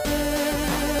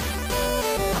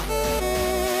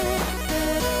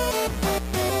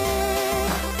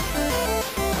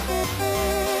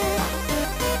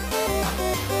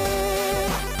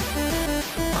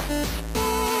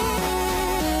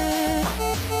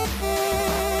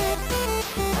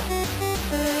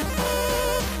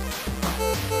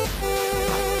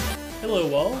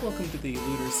Hello all, welcome to the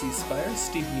Lunar Sea Spire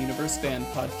Steven Universe fan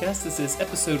podcast. This is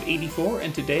episode 84,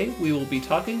 and today we will be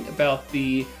talking about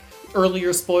the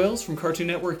earlier spoils from Cartoon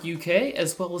Network UK,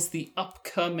 as well as the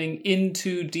upcoming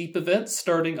Into Deep events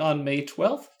starting on May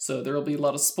 12th. So there will be a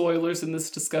lot of spoilers in this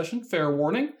discussion, fair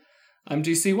warning. I'm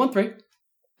GC13.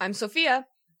 I'm Sophia.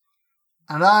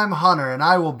 And I'm Hunter, and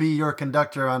I will be your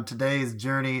conductor on today's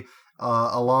journey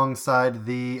alongside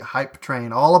the hype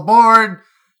train. All aboard!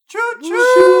 Choo-choo!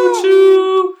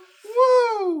 Choo-choo!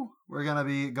 Woo! We're going to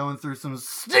be going through some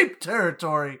steep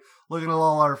territory, looking at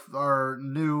all our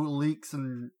new leaks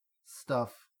and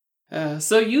stuff.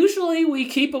 So usually we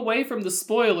keep away from the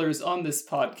spoilers on this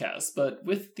podcast, but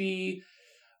with the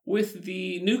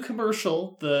new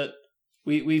commercial that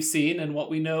we've seen and what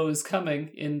we know is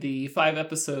coming in the 5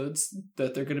 episodes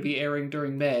that they're going to be airing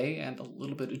during May and a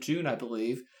little bit of June, I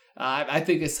believe, I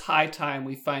think it's high time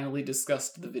we finally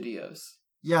discussed the videos.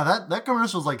 Yeah, that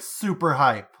commercial's like super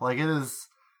hype. Like it is.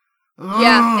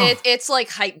 Yeah, it's like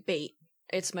hype bait.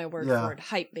 It's my word for it.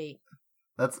 Hype bait.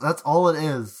 That's all it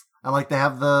is. And like they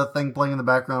have the thing playing in the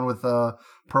background with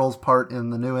Pearl's part in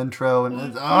the new intro, and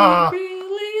it's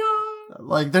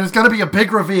like there's gonna be a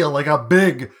big reveal, like a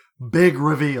big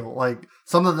reveal, like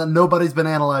something that nobody's been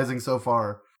analyzing so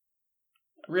far.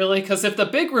 Really? Because if the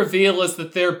big reveal is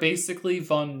that they're basically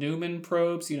von Neumann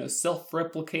probes,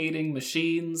 self-replicating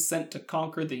machines sent to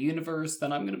conquer the universe,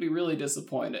 then I'm going to be really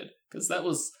disappointed. Because that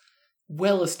was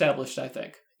well established, I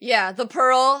think. Yeah, the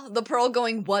Pearl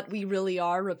going what we really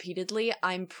are repeatedly,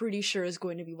 I'm pretty sure is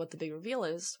going to be what the big reveal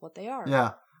is, what they are.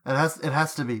 Yeah, it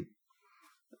has to be.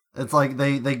 It's like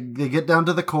they get down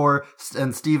to the core,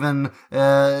 and Steven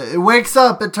wakes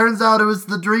up. It turns out it was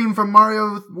the dream from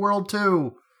Mario World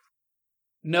 2.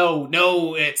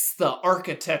 No, it's the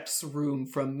architect's room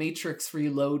from Matrix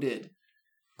Reloaded.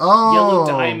 Oh! Yellow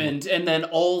Diamond, and then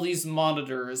all these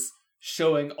monitors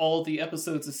showing all the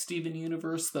episodes of Steven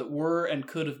Universe that were and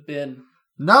could have been.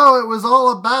 No, it was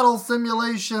all a battle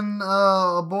simulation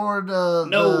aboard...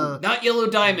 No, not Yellow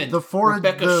Diamond.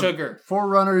 Rebecca Sugar.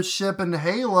 Forerunner's ship in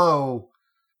Halo.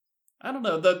 I don't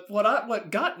know.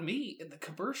 What got me in the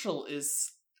commercial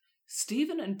is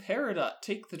Steven and Peridot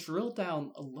take the drill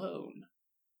down alone.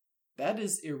 That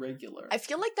is irregular. I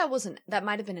feel like that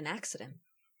might have been an accident.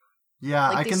 Yeah,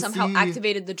 like I can see... They somehow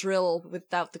activated the drill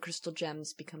without the crystal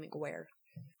gems becoming aware.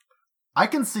 I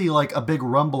can see, like, a big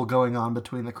rumble going on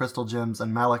between the crystal gems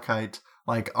and Malachite,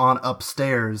 like, on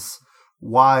upstairs,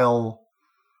 while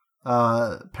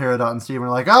Peridot and Steven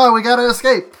are like, oh, we gotta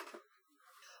escape!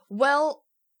 Well,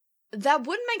 that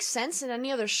wouldn't make sense in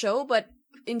any other show, but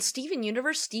in Steven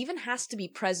Universe, Steven has to be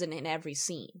present in every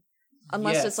scene.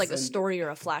 Unless it's like a story or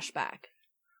a flashback.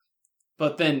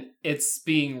 But then it's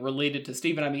being related to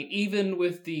Steven. I mean, even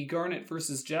with the Garnet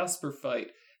versus Jasper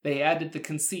fight, they added the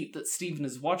conceit that Steven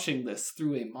is watching this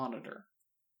through a monitor.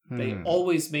 They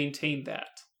always maintained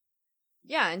that.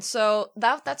 Yeah, and so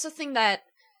that's a thing that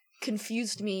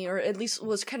confused me, or at least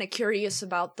was kind of curious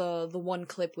about the one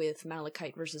clip with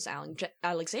Malachite versus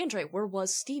Alexandrite. Where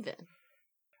was Steven?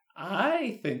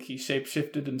 I think he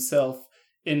shapeshifted himself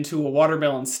into a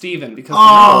Watermelon Steven, because we're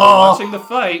watching the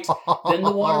fight, then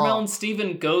the Watermelon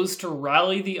Steven goes to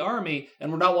rally the army,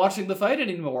 and we're not watching the fight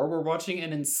anymore, we're watching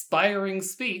an inspiring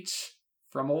speech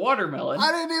from a watermelon.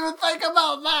 I didn't even think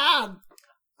about that!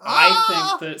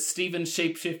 I think that Steven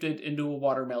shapeshifted into a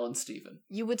Watermelon Steven.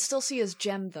 You would still see his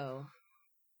gem, though.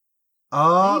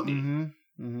 Maybe.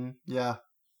 Yeah.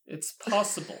 It's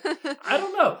possible. I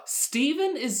don't know.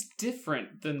 Steven is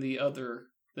different than the other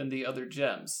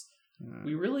gems.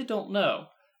 We really don't know.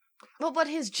 Well, but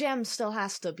his gem still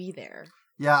has to be there.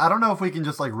 Yeah, I don't know if we can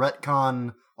just, like,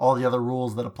 retcon all the other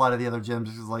rules that apply to the other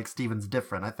gems because, like, Steven's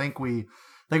different. I think we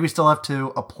still have to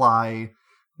apply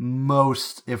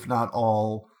most, if not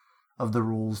all, of the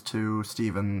rules to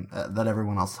Steven that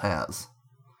everyone else has.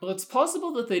 Well, it's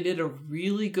possible that they did a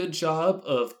really good job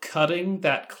of cutting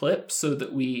that clip so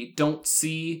that we don't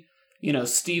see,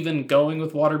 Steven going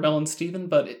with Watermelon Steven,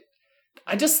 but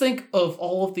I just think of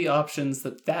all of the options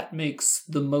that makes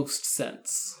the most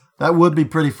sense. That would be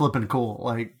pretty flippin' cool.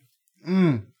 Like,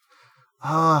 the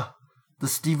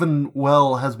Steven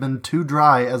well has been too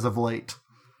dry as of late.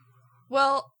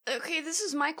 Well, okay, this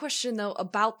is my question, though,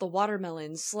 about the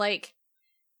watermelons. Like,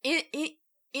 in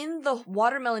the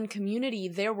watermelon community,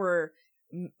 there were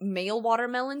male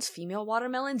watermelons, female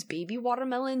watermelons, baby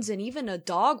watermelons, and even a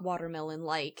dog watermelon,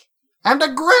 like... And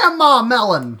a grandma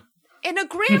melon! And a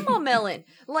grandma melon!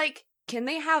 Like, can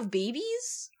they have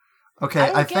babies?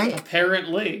 Okay, I think...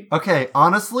 Apparently. Okay,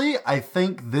 honestly, I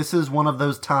think this is one of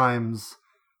those times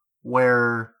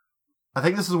where... I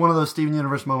think this is one of those Steven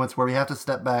Universe moments where we have to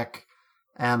step back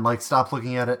and like stop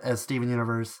looking at it as Steven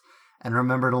Universe and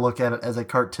remember to look at it as a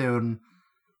cartoon.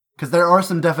 Because there are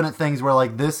some definite things where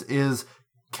like this is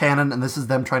canon and this is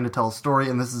them trying to tell a story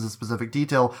and this is a specific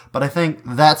detail, but I think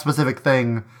that specific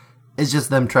thing is just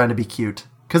them trying to be cute.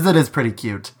 Because it is pretty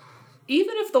cute.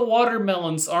 Even if the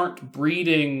watermelons aren't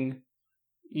breeding,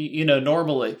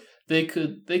 normally, they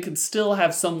could still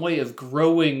have some way of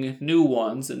growing new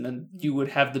ones, and then you would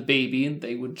have the baby, and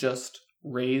they would just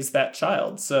raise that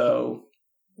child. So,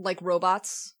 like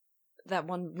Robots, that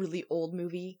one really old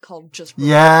movie called Just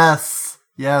Robots.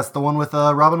 Yes, the one with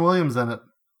Robin Williams in it.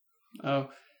 Oh,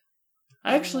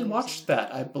 I actually watched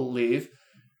that, I believe.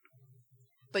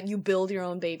 But you build your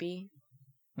own baby.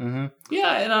 Mm-hmm.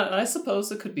 Yeah, and I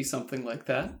suppose it could be something like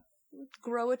that.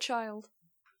 Grow a child.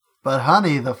 But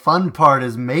honey, the fun part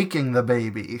is making the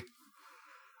baby.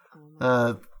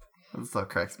 That still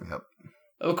cracks me up.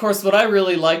 Of course, what I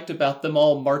really liked about them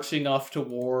all marching off to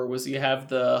war was you have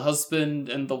the husband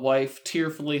and the wife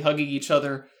tearfully hugging each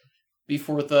other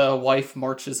before the wife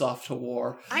marches off to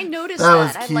war. I noticed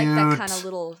that. I like that kind of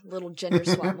little gender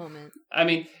swap moment. I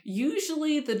mean,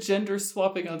 usually the gender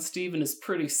swapping on Steven is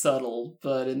pretty subtle,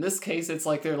 but in this case it's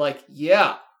like they're like,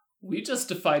 yeah, we just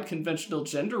defied conventional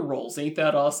gender roles. Ain't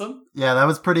that awesome? Yeah, that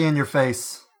was pretty in your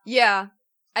face. Yeah.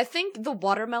 I think the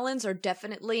watermelons are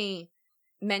definitely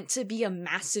meant to be a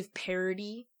massive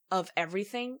parody of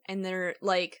everything, and they're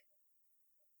like,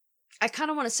 I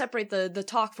kind of want to separate the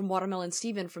talk from Watermelon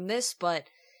Steven from this, but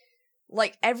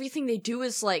like everything they do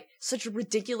is like such a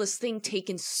ridiculous thing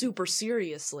taken super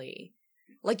seriously.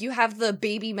 Like you have the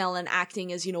baby melon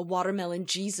acting as, Watermelon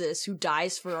Jesus who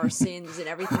dies for our sins and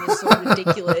everything is so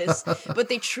ridiculous, but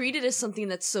they treat it as something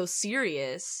that's so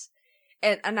serious.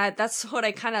 And that's what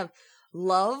I kind of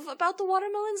love about the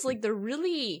watermelons. Like they're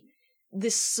really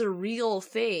this surreal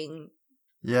thing.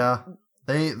 Yeah,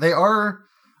 they are.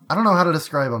 I don't know how to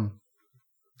describe them.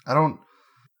 I don't.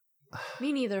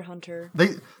 Me neither, Hunter.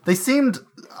 They seemed.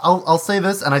 I'll say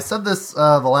this, and I said this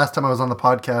the last time I was on the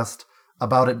podcast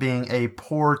about it being a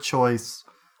poor choice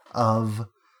of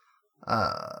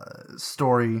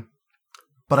story,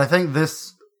 but I think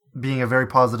this being a very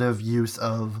positive use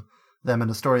of them in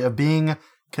a story of being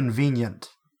convenient,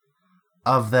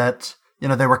 of that.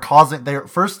 They were causing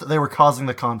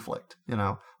the conflict.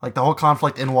 Like the whole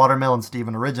conflict in Watermelon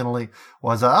Steven originally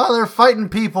was, they're fighting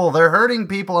people, they're hurting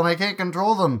people, and I can't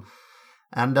control them.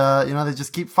 And, they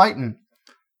just keep fighting.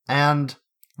 And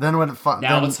then when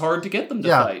it's hard to get them to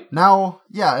fight.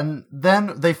 And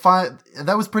then they find,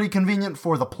 that was pretty convenient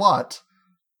for the plot.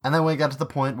 And then we got to the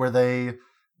point where they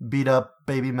beat up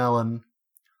Baby Melon,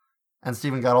 and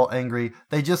Steven got all angry.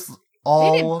 They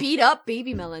didn't beat up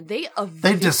Baby Melon. They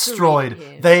destroyed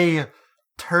him. They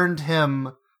turned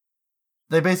him.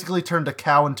 They basically turned a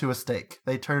cow into a steak.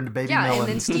 They turned Baby Melon and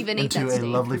then Steven ate into that a steak.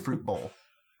 lovely fruit bowl.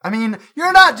 I mean,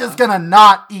 you're not just gonna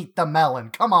not eat the melon.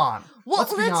 Come on. Well,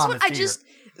 Let's be that's honest what I here. just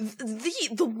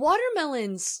the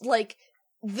watermelons, like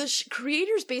the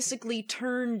creators basically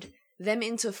turned them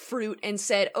into fruit and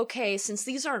said, okay, since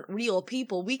these aren't real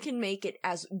people, we can make it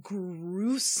as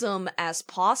gruesome as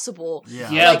possible.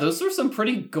 Yeah, those were some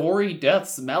pretty gory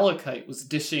deaths Malachite was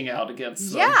dishing out against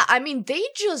them. Yeah, I mean, they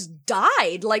just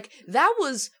died. Like, that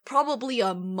was probably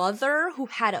a mother who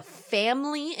had a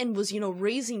family and was,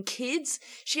 raising kids.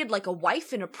 She had, like, a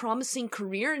wife and a promising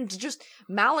career, and just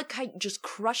Malachite just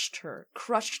crushed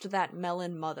that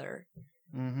melon mother.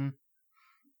 Mm-hmm.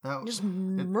 Just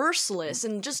merciless,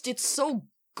 and just it's so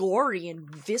gory and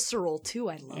visceral too.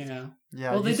 I love it.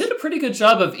 Yeah. Well, they did a pretty good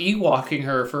job of Ewalking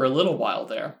her for a little while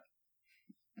there.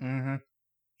 Mm-hmm.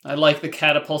 I like the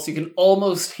catapults. You can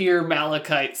almost hear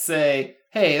Malachite say,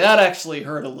 "Hey, that actually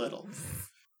hurt a little."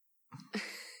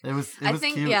 It was I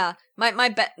think cute. yeah. My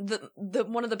the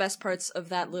one of the best parts of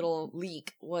that little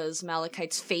leak was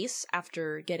Malachite's face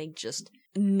after getting just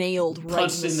nailed right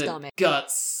Punched in the stomach.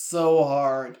 Guts so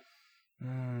hard.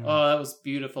 Oh, that was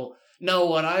beautiful. No,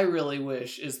 what I really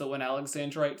wish is that when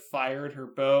Alexandrite fired her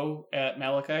bow at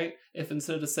Malachite, if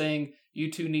instead of saying,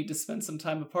 "You two need to spend some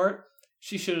time apart,"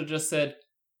 she should have just said,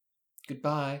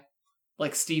 "Goodbye,"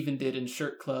 like Steven did in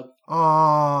Shirt Club.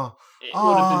 Oh. It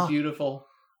would have been beautiful.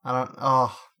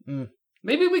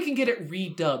 Maybe we can get it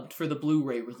redubbed for the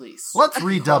Blu-ray release. Let's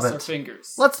redub Cross it. Our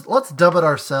fingers. Let's dub it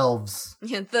ourselves.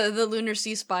 Yeah, the Lunar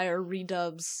Sea Spire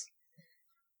redubs.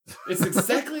 It's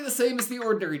exactly the same as the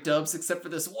ordinary dubs, except for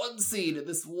this one scene in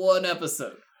this one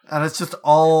episode. And it's just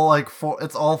all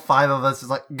it's all five of us is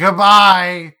like,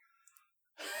 goodbye!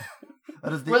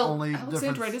 That is the only difference.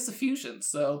 Alexandrite is a fusion,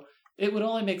 so it would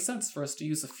only make sense for us to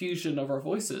use a fusion of our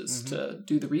voices to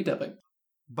do the redubbing.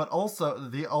 But also,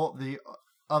 the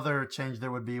other change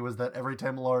there would be was that every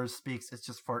time Lars speaks, it's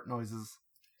just fart noises.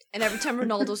 And every time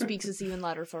Ronaldo speaks, it's even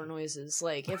louder fart noises.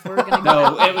 Like, if we're gonna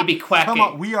go... No, it would be quacking. Come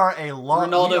on, we are a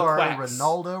quacks.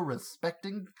 Ronaldo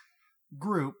respecting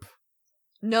group.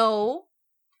 No.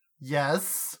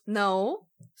 Yes. No.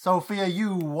 Sophia,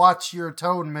 you watch your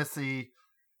tone, Missy.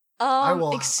 I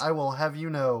will have you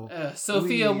know.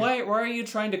 Sophia, why are you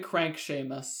trying to crank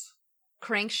shame us?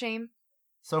 Crank shame?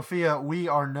 Sophia, we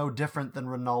are no different than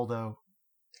Ronaldo.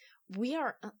 We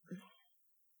are...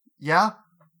 Yeah?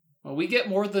 Well, we get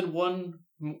more than one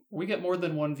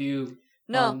view.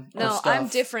 No, I'm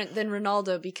different than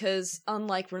Ronaldo because,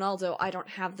 unlike Ronaldo, I don't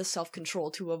have the self-control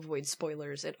to avoid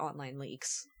spoilers at online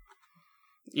leaks.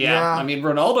 Yeah. I mean,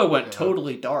 Ronaldo went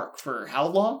totally dark for how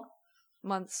long?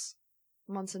 Months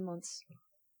and months.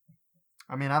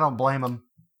 I mean, I don't blame him.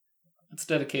 It's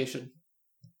dedication.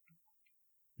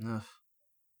 Ugh.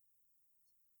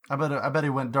 I bet he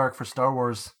went dark for Star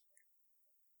Wars.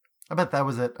 I bet that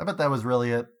was it. I bet that was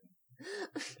really it.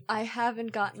 I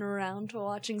haven't gotten around to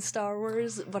watching Star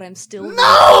Wars, but I'm still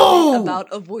about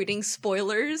avoiding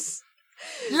spoilers.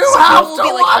 You have to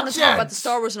be like, I want watch to talk it! about the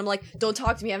Star Wars, and I'm like, don't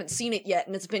talk to me, I haven't seen it yet,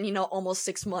 and it's been, almost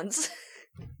 6 months.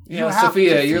 Yeah,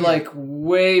 Sophia, you're like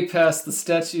way past the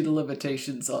statute of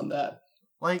limitations on that.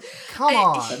 Like, come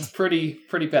on. That's pretty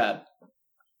bad.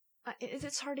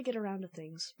 It's hard to get around to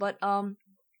things, but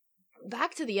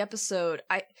back to the episode.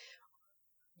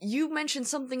 You mentioned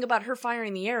something about her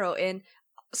firing the arrow, and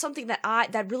something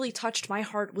that really touched my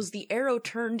heart was the arrow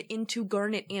turned into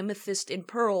garnet, amethyst, and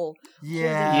pearl.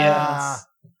 Yeah. Yes.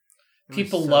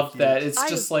 People love that. It's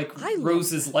just like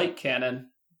Rose's light cannon.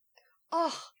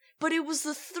 Oh, but it was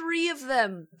the three of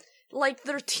them. Like,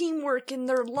 their teamwork and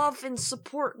their love and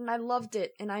support, and I loved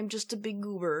it, and I'm just a big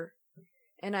goober.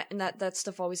 And that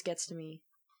stuff always gets to me.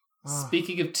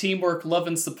 Speaking of teamwork, love,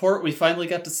 and support, we finally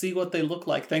got to see what they look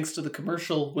like thanks to the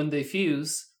commercial when they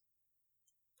fuse.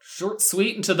 Short,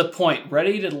 sweet, and to the point.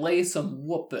 Ready to lay some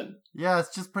whooping. Yeah,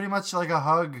 it's just pretty much like a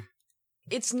hug.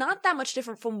 It's not that much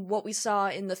different from what we saw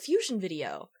in the fusion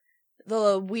video.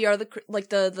 The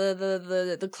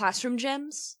classroom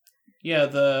gems.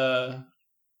 Yeah,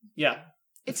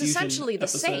 it's essentially the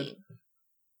same.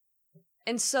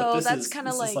 And so that's kind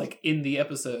of like in the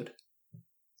episode.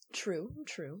 True.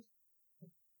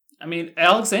 I mean,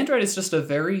 Alexandrite is just a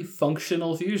very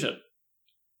functional fusion.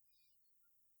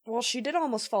 Well, she did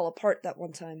almost fall apart that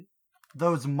one time.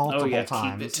 Those multiple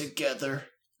times. Keep it together.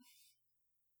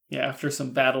 Yeah, after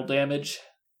some battle damage.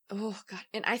 Oh, God.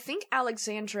 And I think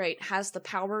Alexandrite has the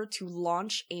power to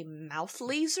launch a mouth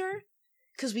laser,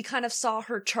 because we kind of saw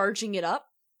her charging it up.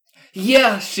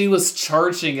 Yeah, she was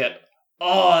charging it.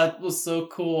 Oh, it was so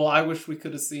cool. I wish we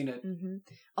could have seen it. Mm-hmm.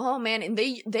 Oh, man, and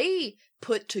they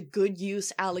put to good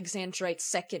use Alexandrite's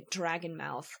second dragon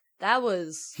mouth. That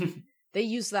was... They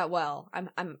used that well.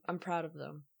 I'm proud of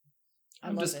them.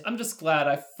 I'm just glad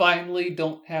I finally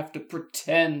don't have to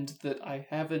pretend that I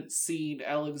haven't seen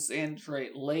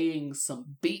Alexandrite laying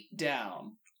some beat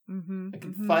down. I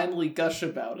can finally gush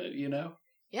about it,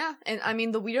 Yeah, and I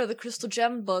mean, the We Are the Crystal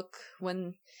Gem book,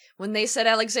 when they said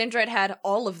Alexandrite had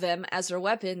all of them as her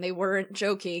weapon, they weren't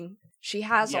joking. She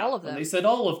has all of them. When they said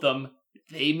all of them,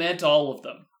 they meant all of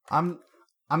them.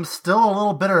 I'm still a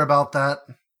little bitter about that.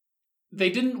 They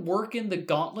didn't work in the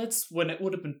gauntlets when it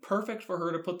would have been perfect for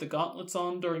her to put the gauntlets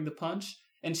on during the punch,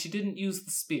 and she didn't use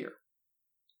the spear.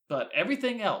 But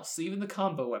everything else, even the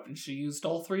combo weapons, she used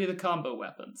all three of the combo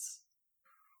weapons.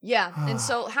 Yeah, and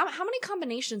so how many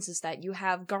combinations is that? You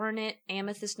have Garnet,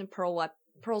 Amethyst, and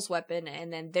Pearl's weapon,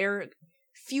 and then their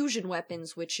fusion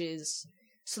weapons, which is...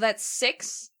 So that's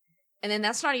 6, and then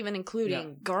that's not even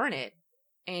including Garnet,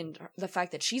 and the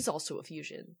fact that she's also a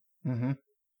fusion. Mm-hmm.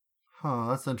 Huh,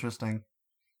 that's interesting.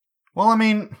 Well, I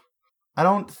mean, I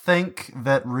don't think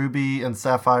that Ruby and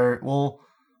Sapphire... Well,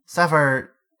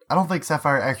 Sapphire... I don't think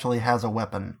Sapphire actually has a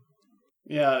weapon.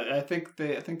 Yeah, I think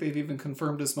they've even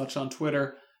confirmed as much on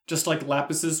Twitter. Just like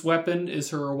Lapis's weapon is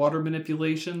her water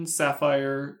manipulation,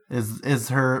 Sapphire... Is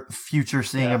her future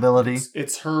seeing ability.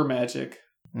 It's her magic.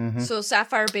 Mm-hmm. So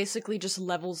Sapphire basically just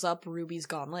levels up Ruby's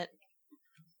gauntlet?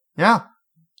 Yeah,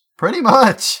 pretty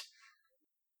much.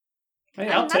 Hey,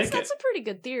 I'll take it. That's a pretty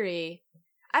good theory.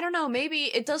 I don't know, maybe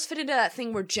it does fit into that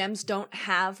thing where gems don't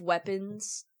have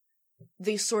weapons.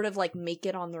 They sort of, make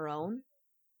it on their own.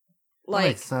 That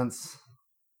makes sense.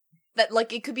 That,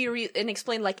 it could be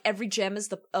explained, every gem is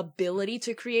the ability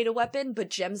to create a weapon, but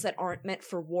gems that aren't meant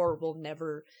for war will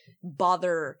never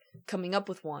bother coming up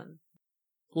with one.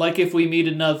 Like if we meet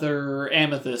another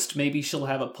Amethyst, maybe she'll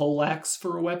have a poleaxe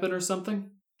for a weapon or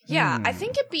something? Yeah, I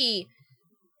think it'd be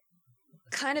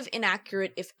kind of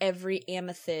inaccurate if every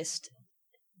Amethyst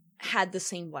had the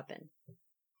same weapon.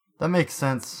 That makes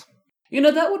sense.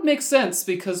 That would make sense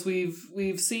because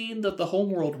we've seen that the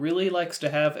homeworld really likes to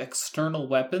have external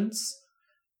weapons.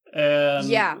 And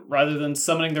Yeah. rather than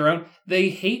summoning their own, they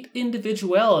hate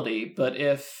individuality, but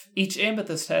if each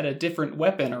amethyst had a different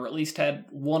weapon, or at least had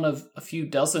one of a few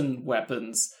dozen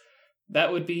weapons,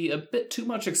 that would be a bit too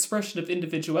much expression of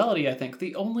individuality, I think.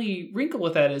 The only wrinkle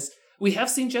with that is we have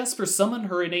seen Jasper summon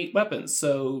her innate weapons,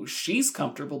 so she's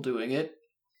comfortable doing it,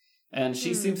 and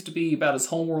she seems to be about as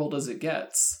homeworld as it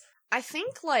gets. I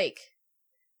think,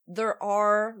 there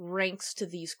are ranks to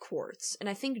these courts, and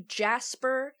I think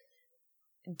Jasper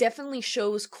definitely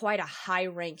shows quite a high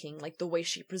ranking, like the way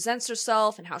she presents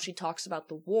herself and how she talks about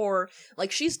the war.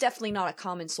 Like, she's definitely not a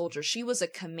common soldier. She was a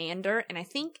commander, and I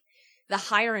think the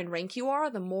higher in rank you are,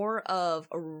 the more of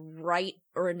a right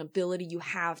or an ability you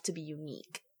have to be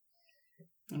unique.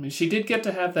 I mean, she did get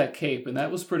to have that cape, and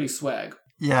that was pretty swag.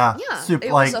 Yeah. Yeah, Super,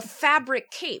 it was a fabric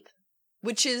cape,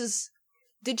 which is...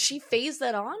 Did she phase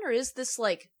that on, or is this,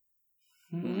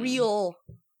 real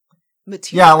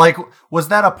material? Yeah, was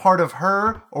that a part of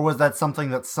her, or was that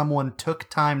something that someone took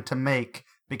time to make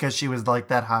because she was,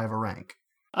 that high of a rank?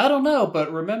 I don't know,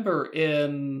 but remember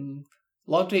in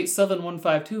Logdate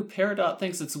 7152, Peridot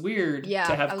thinks it's weird to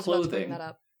have I was clothing. about to bring that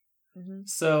up. Mm-hmm.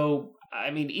 So, I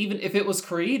mean, even if it was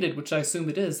created, which I assume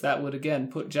it is, that would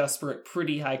again put Jasper at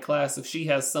pretty high class if she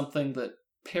has something that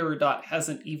Peridot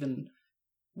hasn't even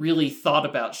really thought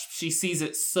about. She sees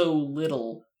it so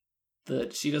little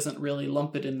that she doesn't really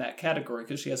lump it in that category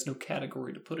because she has no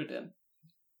category to put it in.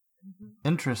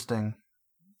 Interesting.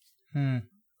 I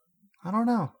don't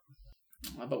know.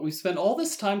 But we spent all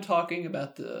this time talking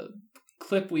about the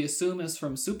clip we assume is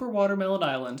from Super Watermelon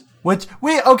Island. Which,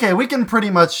 we can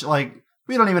pretty much,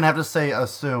 we don't even have to say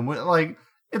assume.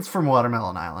 It's from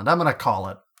Watermelon Island. I'm gonna call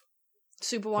it.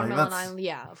 Super Watermelon Island,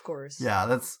 yeah, of course.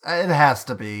 Yeah, it has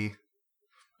to be.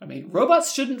 I mean,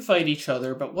 robots shouldn't fight each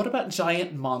other, but what about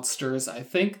giant monsters? I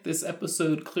think this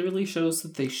episode clearly shows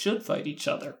that they should fight each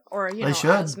other. Or,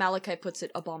 as Malachi puts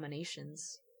it,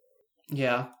 abominations.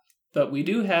 Yeah, but we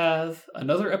do have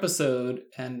another episode,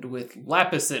 and with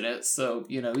Lapis in it, so,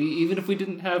 even if we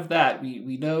didn't have that,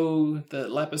 we know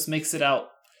that Lapis makes it out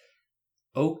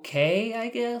okay, I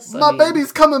guess? My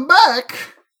baby's coming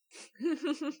back!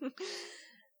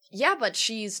 Yeah, but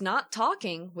she's not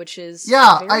talking, which is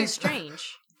very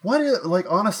strange.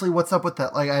 Honestly, what's up with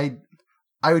that?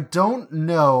 I don't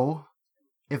know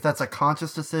if that's a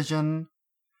conscious decision,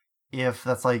 if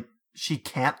that's, she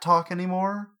can't talk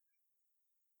anymore.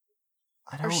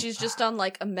 Or she's just on,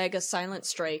 a mega silent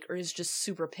strike, or is just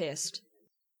super pissed.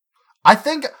 I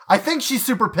think she's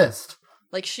super pissed.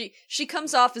 She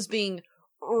comes off as being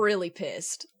really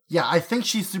pissed. Yeah, I think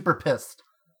she's super pissed.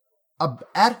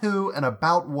 At who and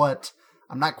about what?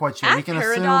 I'm not quite sure. We can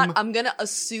Peridot, assume. I'm gonna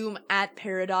assume at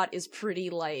Peridot is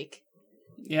pretty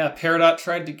Yeah, Peridot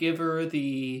tried to give her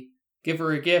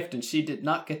a gift, and she did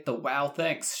not get the wow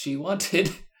thanks she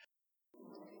wanted.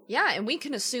 Yeah, and we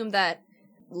can assume that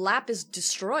Lapis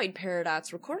destroyed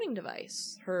Peridot's recording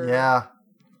device. Yeah,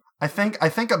 I think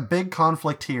a big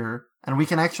conflict here, and we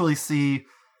can actually see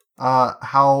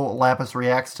how Lapis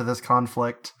reacts to this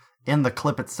conflict in the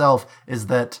clip itself. Is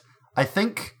that I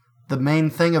think. The main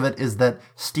thing of it is that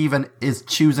Steven is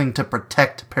choosing to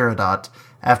protect Peridot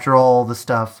after all the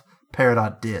stuff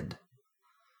Peridot did.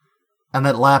 And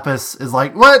that Lapis is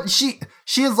what? She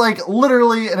is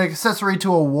literally an accessory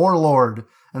to a warlord.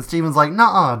 And Steven's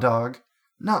nuh-uh, dog.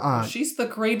 Nuh-uh. She's the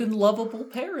great and lovable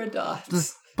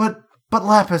Peridot. But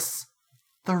Lapis,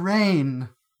 the rain.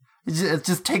 It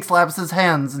just takes Lapis's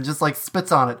hands and just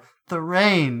spits on it. The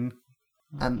rain.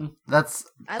 And that's...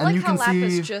 I like how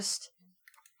Lapis just...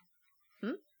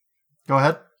 Go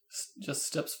ahead. Just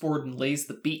steps forward and lays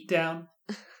the beat down.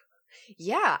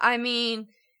 Yeah, I mean,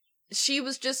 she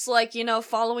was just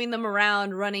following them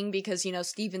around, running because,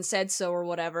 Steven said so or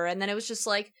whatever, and then it was just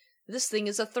this thing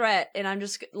is a threat, and I'm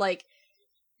just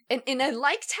and I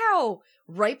liked how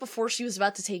right before she was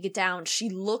about to take it down, she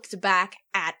looked back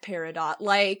at Peridot.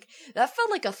 That felt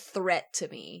like a threat to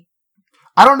me.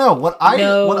 I don't know. What I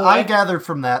gathered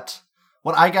from that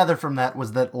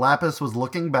was that Lapis was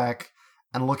looking back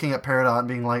and looking at Peridot and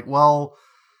being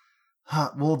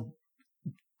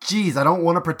geez, I don't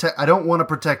want to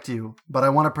protect you, but I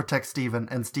want to protect Steven,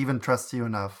 and Steven trusts you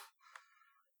enough.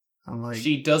 I'm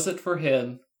she does it for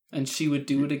him, and she would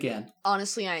do it again.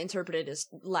 Honestly, I interpret it as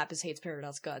Lapis hates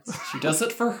Peridot's guts. She does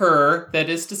it for her, that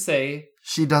is to say.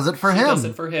 She does it for him. She does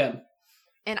it for him.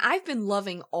 And I've been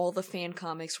loving all the fan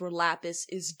comics where Lapis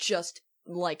is just,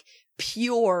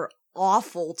 pure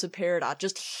awful to Peridot,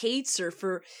 just hates her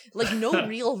for, like, no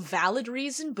real valid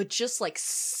reason, but just, like,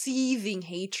 seething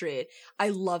hatred. I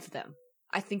love them.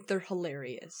 I think they're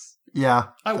hilarious. Yeah.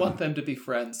 I want them to be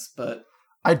friends, but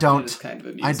I don't. it is kind of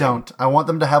amusing. I don't. I want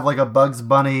them to have like a Bugs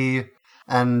Bunny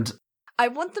and... I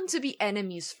want them to be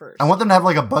enemies first. I want them to have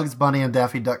like a Bugs Bunny and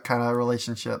Daffy Duck kind of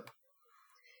relationship.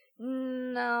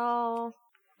 No.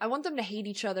 I want them to hate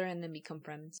each other and then become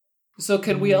friends. So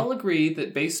can we all agree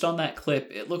that based on that clip,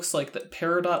 it looks like that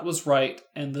Peridot was right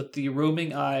and that the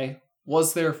roaming eye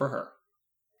was there for her?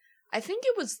 I think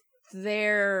it was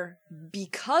there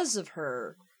because of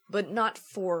her, but not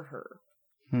for her.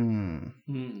 I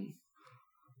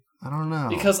don't know.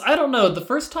 Because I don't know, the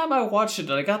first time I watched it,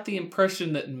 I got the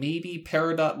impression that maybe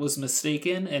Peridot was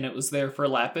mistaken and it was there for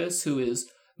Lapis, who is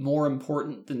more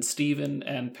important than Steven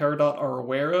and Peridot are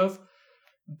aware of.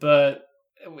 But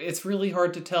it's really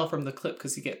hard to tell from the clip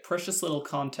because you get precious little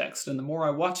context, and the more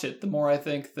I watch it, the more I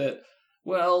think that,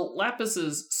 well, Lapis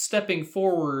is stepping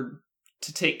forward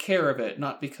to take care of it,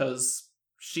 not because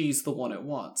she's the one it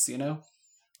wants, you know?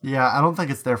 Yeah, I don't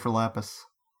think it's there for Lapis.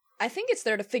 I think it's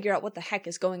there to figure out what the heck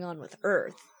is going on with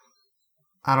Earth.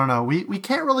 I don't know. We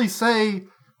can't really say,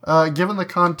 given the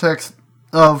context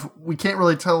of, we can't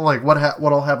really tell like what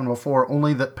all happened before.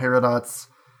 Only that Peridot's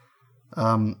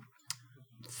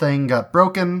thing got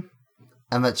broken,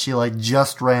 and that she like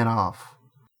just ran off.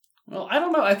 Well, I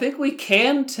don't know. I think we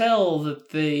can tell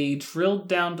that they drilled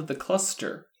down to the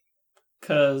cluster,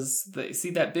 because they see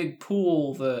that big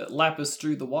pool that Lapis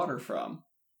drew the water from.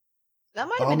 That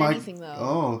might have been anything, though.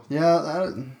 Oh,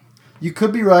 yeah. You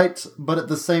could be right, but at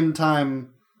the same time,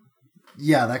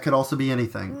 yeah, that could also be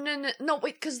anything. No,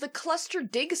 wait, because the cluster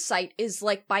dig site is,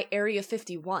 like, by Area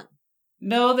 51.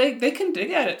 No, they can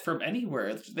dig at it from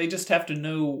anywhere. They just have to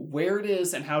know where it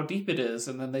is and how deep it is,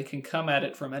 and then they can come at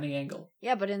it from any angle.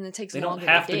 Yeah, but then it takes They longer don't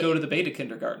have to to dig. go to the beta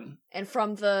kindergarten. And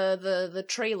from the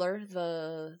trailer,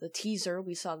 the teaser,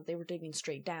 we saw that they were digging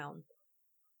straight down.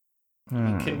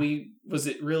 Was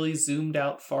it really zoomed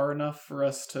out far enough for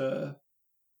us to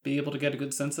be able to get a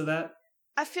good sense of that?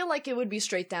 I feel like it would be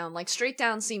straight down. Like, straight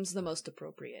down seems the most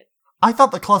appropriate. I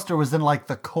thought the cluster was in like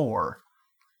the core.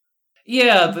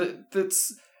 Yeah,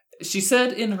 she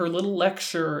said in her little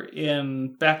lecture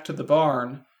in Back to the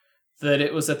Barn that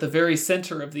it was at the very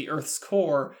center of the Earth's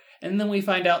core, and then we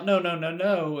find out,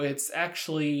 no, it's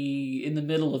actually in the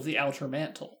middle of the outer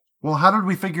mantle. Well, how did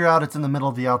we figure out it's in the middle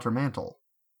of the outer mantle?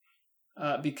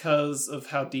 Because of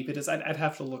how deep it is. I'd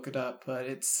have to look it up, but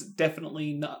it's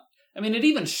definitely not... I mean, it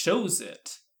even shows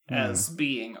it as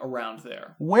being around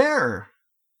there. Where?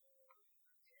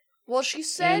 Well, she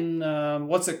said... In,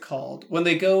 what's it called? When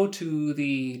they go to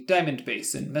the Diamond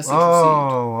Base in Message Received.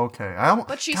 Oh, okay.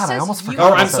 But she I says almost units. forgot Oh,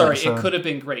 about I'm that sorry. episode. It could have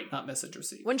been great, not Message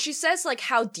Received. When she says, like,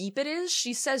 how deep it is,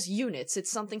 she says units.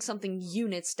 It's something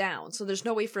units down. So there's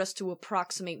no way for us to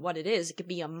approximate what it is. It could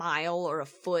be a mile or a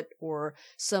foot or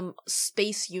some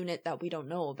space unit that we don't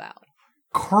know about.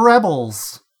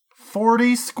 Krebbles.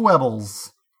 40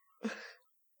 squebbles.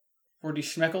 40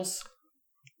 schmeckles?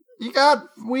 We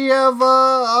have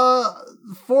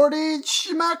 40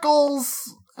 schmeckles,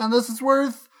 and this is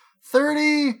worth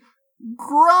 30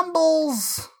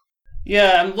 grumbles.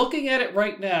 Yeah, I'm looking at it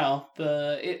right now.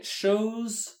 It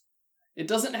shows... It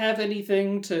doesn't have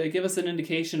anything to give us an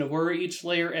indication of where each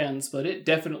layer ends, but it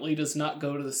definitely does not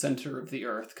go to the center of the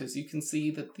Earth, because you can see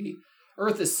that the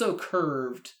Earth is so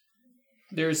curved,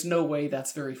 there's no way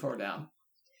that's very far down.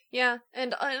 Yeah,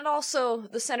 and also,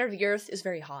 the center of the Earth is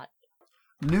very hot.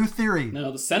 New theory.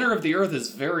 No, the center of the Earth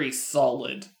is very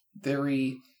solid,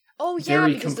 very Oh, yeah,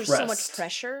 very because there's so much compressed.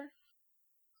 pressure.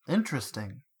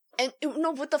 Interesting. And,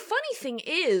 no, but the funny thing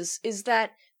is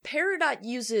that Peridot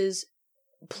uses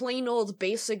plain old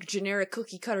basic generic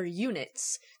cookie cutter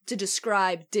units to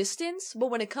describe distance,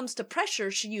 but when it comes to pressure,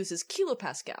 she uses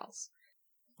kilopascals.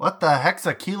 What the heck's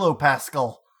a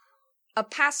kilopascal? A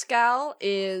pascal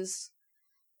is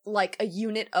like a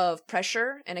unit of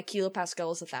pressure, and a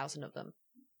kilopascal is 1,000 of them.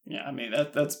 Yeah, I mean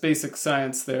that's basic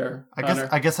science there.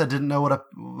 I guess I didn't know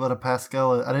what a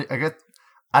pascal is. I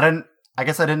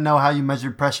guess I didn't know how you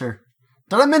measured pressure.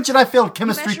 Did I mention I failed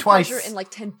chemistry You measure twice? pressure in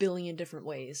like 10 billion different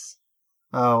ways.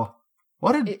 Oh,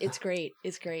 what did? It's great.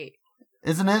 It's great.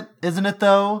 Isn't it? Isn't it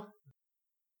though?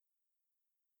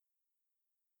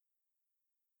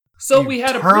 So You we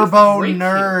had a turbo brief break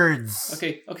here. nerds.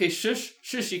 Okay,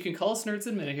 shush. You can call us nerds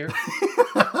in a minute here.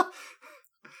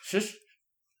 Shush.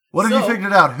 What have you So-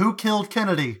 figured out? Who killed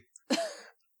Kennedy?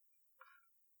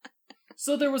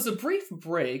 So there was a brief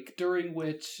break during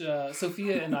which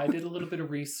Sophia and I did a little bit of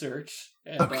research,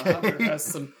 and Okay. Hunter has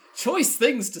some choice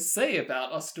things to say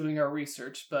about us doing our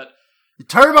research. But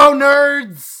Turbo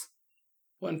nerds!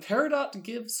 When Peridot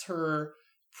gives her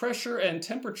pressure and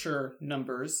temperature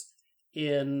numbers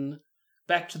in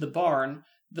Back to the Barn,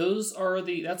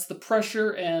 that's the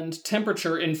pressure and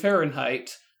temperature in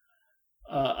Fahrenheit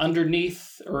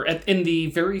underneath or in the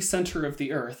very center of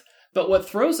the Earth. But what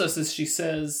throws us is she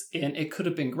says in It Could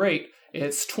Have Been Great,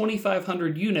 it's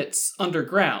 2,500 units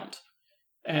underground.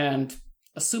 And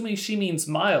assuming she means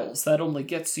miles, that only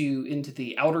gets you into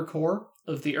the outer core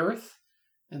of the Earth.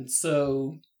 And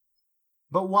so...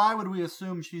 But why would we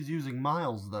assume she's using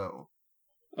miles, though?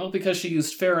 Well, because she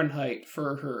used Fahrenheit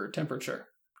for her temperature.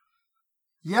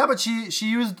 Yeah, but she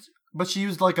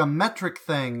used like a metric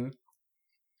thing.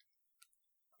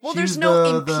 Well, She there's used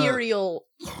no the- imperial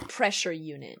pressure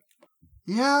unit.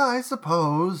 Yeah, I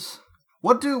suppose.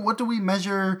 What do we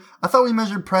measure? I thought we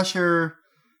measured pressure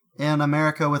in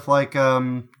America with like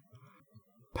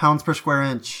pounds per square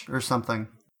inch or something.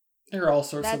 There are all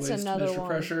sorts That's of ways to another measure one.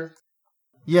 pressure.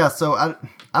 Yeah, so I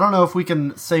don't know if we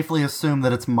can safely assume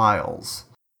that it's miles.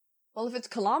 Well, if it's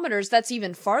kilometers, that's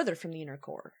even farther from the inner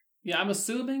core. Yeah, I'm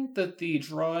assuming that the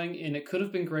drawing in It Could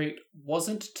Have Been Great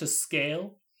wasn't to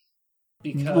scale.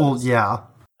 Because Well, yeah.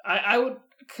 I would,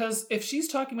 because if she's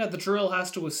talking about the drill has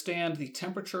to withstand the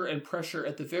temperature and pressure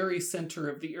at the very center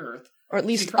of the Earth, Or at she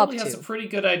least up probably to. has a pretty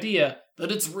good idea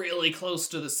that it's really close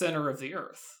to the center of the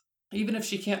Earth. Even if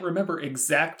she can't remember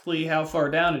exactly how far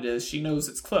down it is, she knows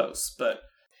it's close, but...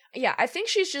 Yeah, I think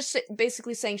she's just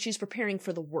basically saying she's preparing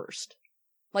for the worst.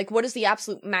 Like, what is the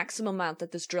absolute maximum amount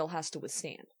that this drill has to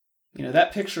withstand? You know,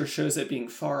 that picture shows it being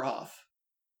far off.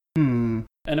 Hmm.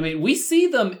 And I mean, we see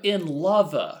them in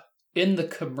lava in the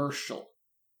commercial.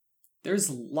 There's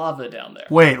lava down there.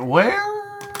 Wait, where?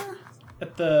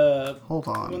 At the... Hold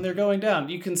on. When they're going down,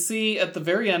 you can see at the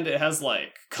very end it has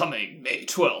like, coming May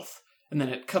 12th. And then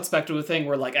it cuts back to a thing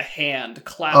where like a hand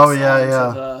claps onto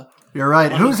the... You're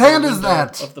right. onto Whose the hand is window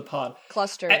that? Of the pod.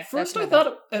 Cluster. At first I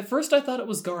thought it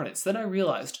was Garnet's. Then I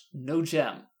realized, no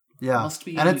gem. Yeah. Must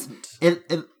be and a it's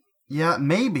mutant. yeah,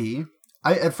 maybe.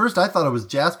 At first I thought it was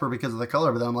Jasper because of the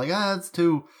color, but then I'm like, that's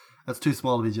too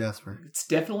small to be Jasper. It's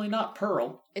definitely not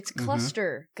Pearl. It's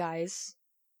cluster, guys.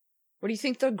 Where do you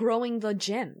think they're growing the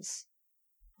gems?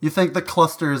 You think the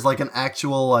cluster is like an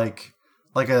actual like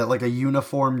a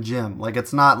uniform gem? Like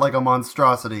it's not like a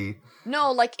monstrosity.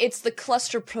 No, like it's the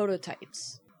cluster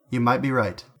prototypes. You might be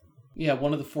right. Yeah,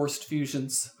 one of the forced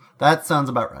fusions. That sounds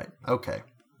about right. Okay.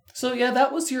 So yeah,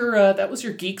 that was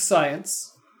your geek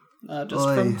science, just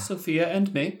Oy. from Sophia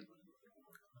and me.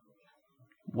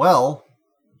 Well,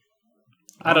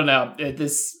 I don't know.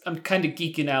 I'm kind of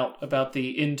geeking out about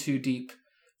the In Too Deep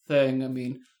thing. I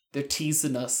mean, they're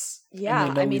teasing us. Yeah,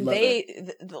 and they know I we mean, love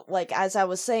it. like, as I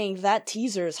was saying, that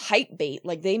teaser is hype bait.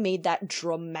 Like, they made that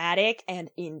dramatic and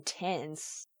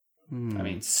intense. I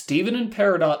mean, Steven and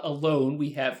Peridot alone, we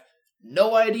have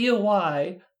no idea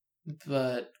why,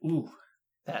 but ooh,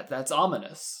 that's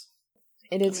ominous.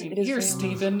 It is. I mean, It is. here's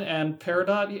very- Steven and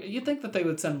Peridot. You'd think that they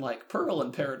would send like Pearl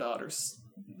and Peridot, or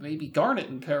maybe Garnet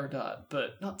and Peridot,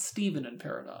 but not Steven and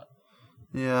Peridot.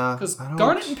 yeah. Because I don't-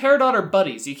 Garnet and Peridot are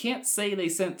buddies. You can't say they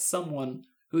sent someone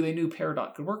who they knew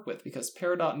Peridot could work with, because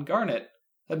Peridot and Garnet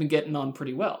have been getting on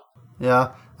pretty well.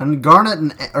 Yeah, and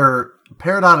Garnet or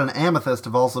Peridot and Amethyst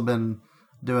have also been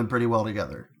doing pretty well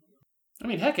together. I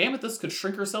mean, heck, Amethyst could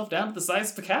shrink herself down to the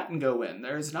size of a cat and go in.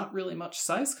 There's not really much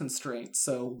size constraint,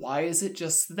 so why is it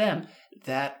just them?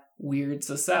 That weirds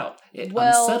us out. It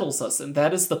unsettles us, and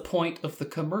that is the point of the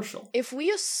commercial. If we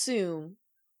assume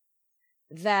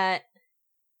that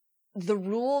the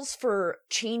rules for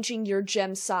changing your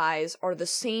gem size are the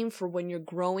same for when you're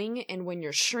growing and when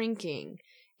you're shrinking,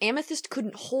 Amethyst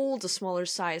couldn't hold a smaller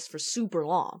size for super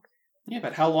long. Yeah,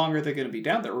 but how long are they going to be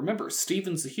down there? Remember,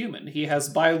 Steven's a human. He has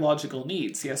biological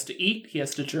needs. He has to eat, he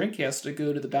has to drink, he has to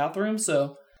go to the bathroom,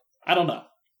 so I don't know.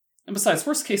 And besides,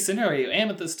 worst case scenario,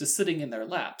 Amethyst is sitting in their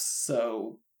laps,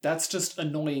 so that's just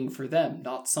annoying for them,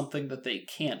 not something that they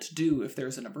can't do if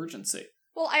there's an emergency.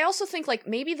 Well, I also think, like,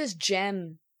 maybe this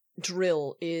gem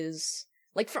drill is,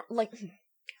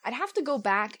 I'd have to go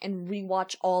back and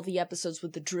rewatch all the episodes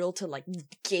with the drill to, like,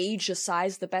 gauge the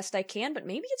size the best I can, but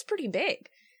maybe it's pretty big.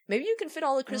 Maybe you can fit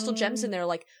all the crystal gems in there,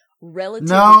 like,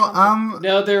 relatively comfortably.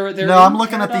 No, they're I'm in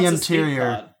looking at the Peridot's escape interior.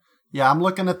 pod. Yeah, I'm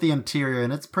looking at the interior,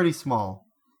 and it's pretty small.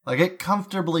 Like, it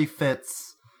comfortably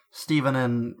fits Steven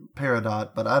and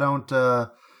Peridot, but I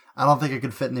don't think it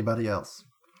could fit anybody else.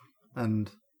 And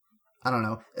I don't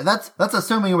know. That's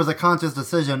assuming it was a conscious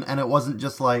decision, and it wasn't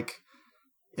just like,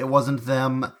 it wasn't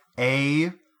them,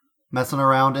 A, messing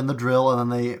around in the drill,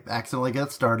 and then they accidentally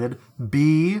get started,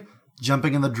 B,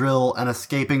 jumping in the drill and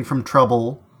escaping from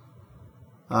trouble,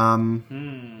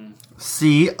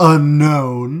 C,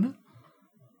 unknown.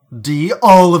 D,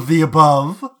 all of the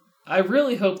above. I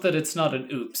really hope that it's not an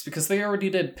oops, because they already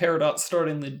did Peridot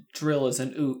starting the drill as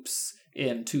an oops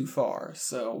in Too Far,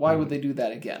 so why would they do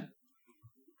that again?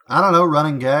 I don't know,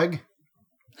 running gag.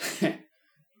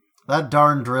 That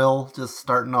darn drill just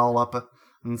starting all up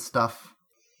and stuff.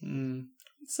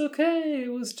 It's okay,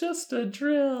 it was just a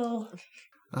drill.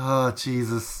 Oh,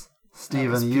 Jesus.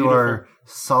 Steven, you are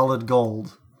solid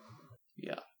gold.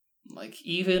 Yeah. Like,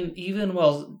 even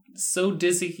while so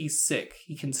dizzy he's sick,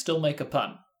 he can still make a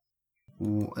pun.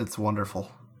 Ooh, it's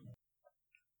wonderful.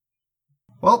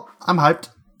 Well, I'm hyped.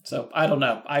 So, I don't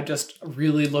know. I'm just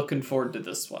really looking forward to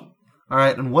this one. All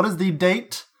right, and what is the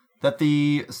date that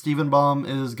the Steven bomb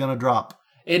is going to drop?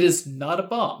 It is not a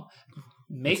bomb.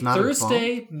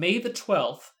 Thursday, bomb? May the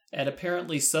 12th, at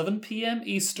apparently 7 p.m.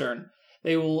 Eastern,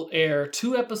 they will air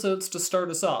 2 episodes to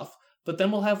start us off, but then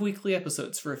we'll have weekly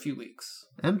episodes for a few weeks.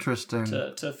 Interesting.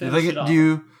 To finish it off. Do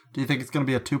you think it's going to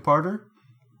be a 2-parter?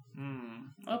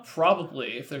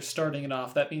 Probably, if they're starting it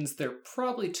off. That means there are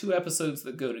probably 2 episodes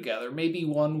that go together. Maybe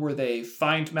one where they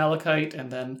find Malachite,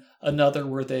 and then another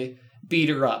where they beat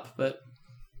her up, but...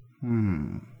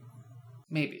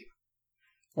 Maybe.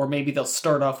 Or maybe they'll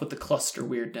start off with the cluster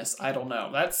weirdness. I don't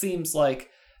know. That seems like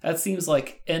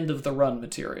end of the run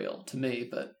material to me,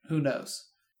 but who knows?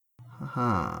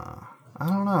 I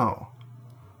don't know.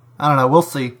 We'll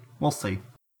see.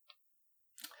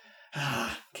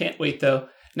 Can't wait, though.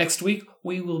 Next week,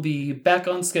 we will be back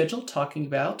on schedule talking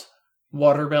about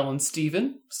Watermelon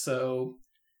Steven. So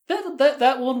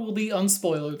that one will be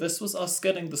unspoiler. This was us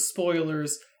getting the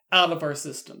spoilers out of our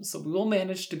system. So we will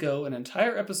manage to go an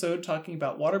entire episode talking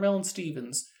about Watermelon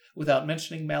Stevens without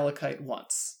mentioning Malachite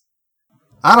once.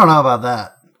 I don't know about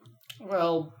that.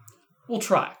 Well, we'll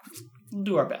try. We'll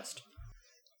do our best.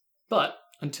 But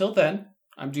until then,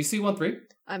 I'm GC13.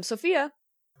 I'm Sophia.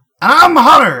 I'm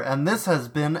Hunter, and this has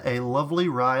been a lovely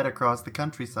ride across the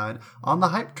countryside on the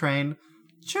hype train.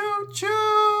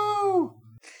 Choo-choo!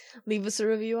 Leave us a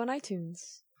review on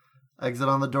iTunes. Exit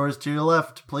on the doors to your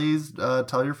left. Please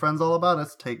tell your friends all about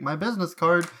us. Take my business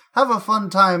card. Have a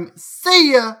fun time.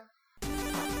 See ya!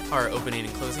 Our opening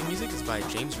and closing music is by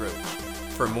James Roach.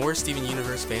 For more Steven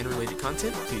Universe fan-related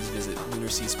content, please visit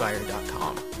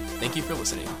lunarseaspire.com. Thank you for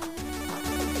listening.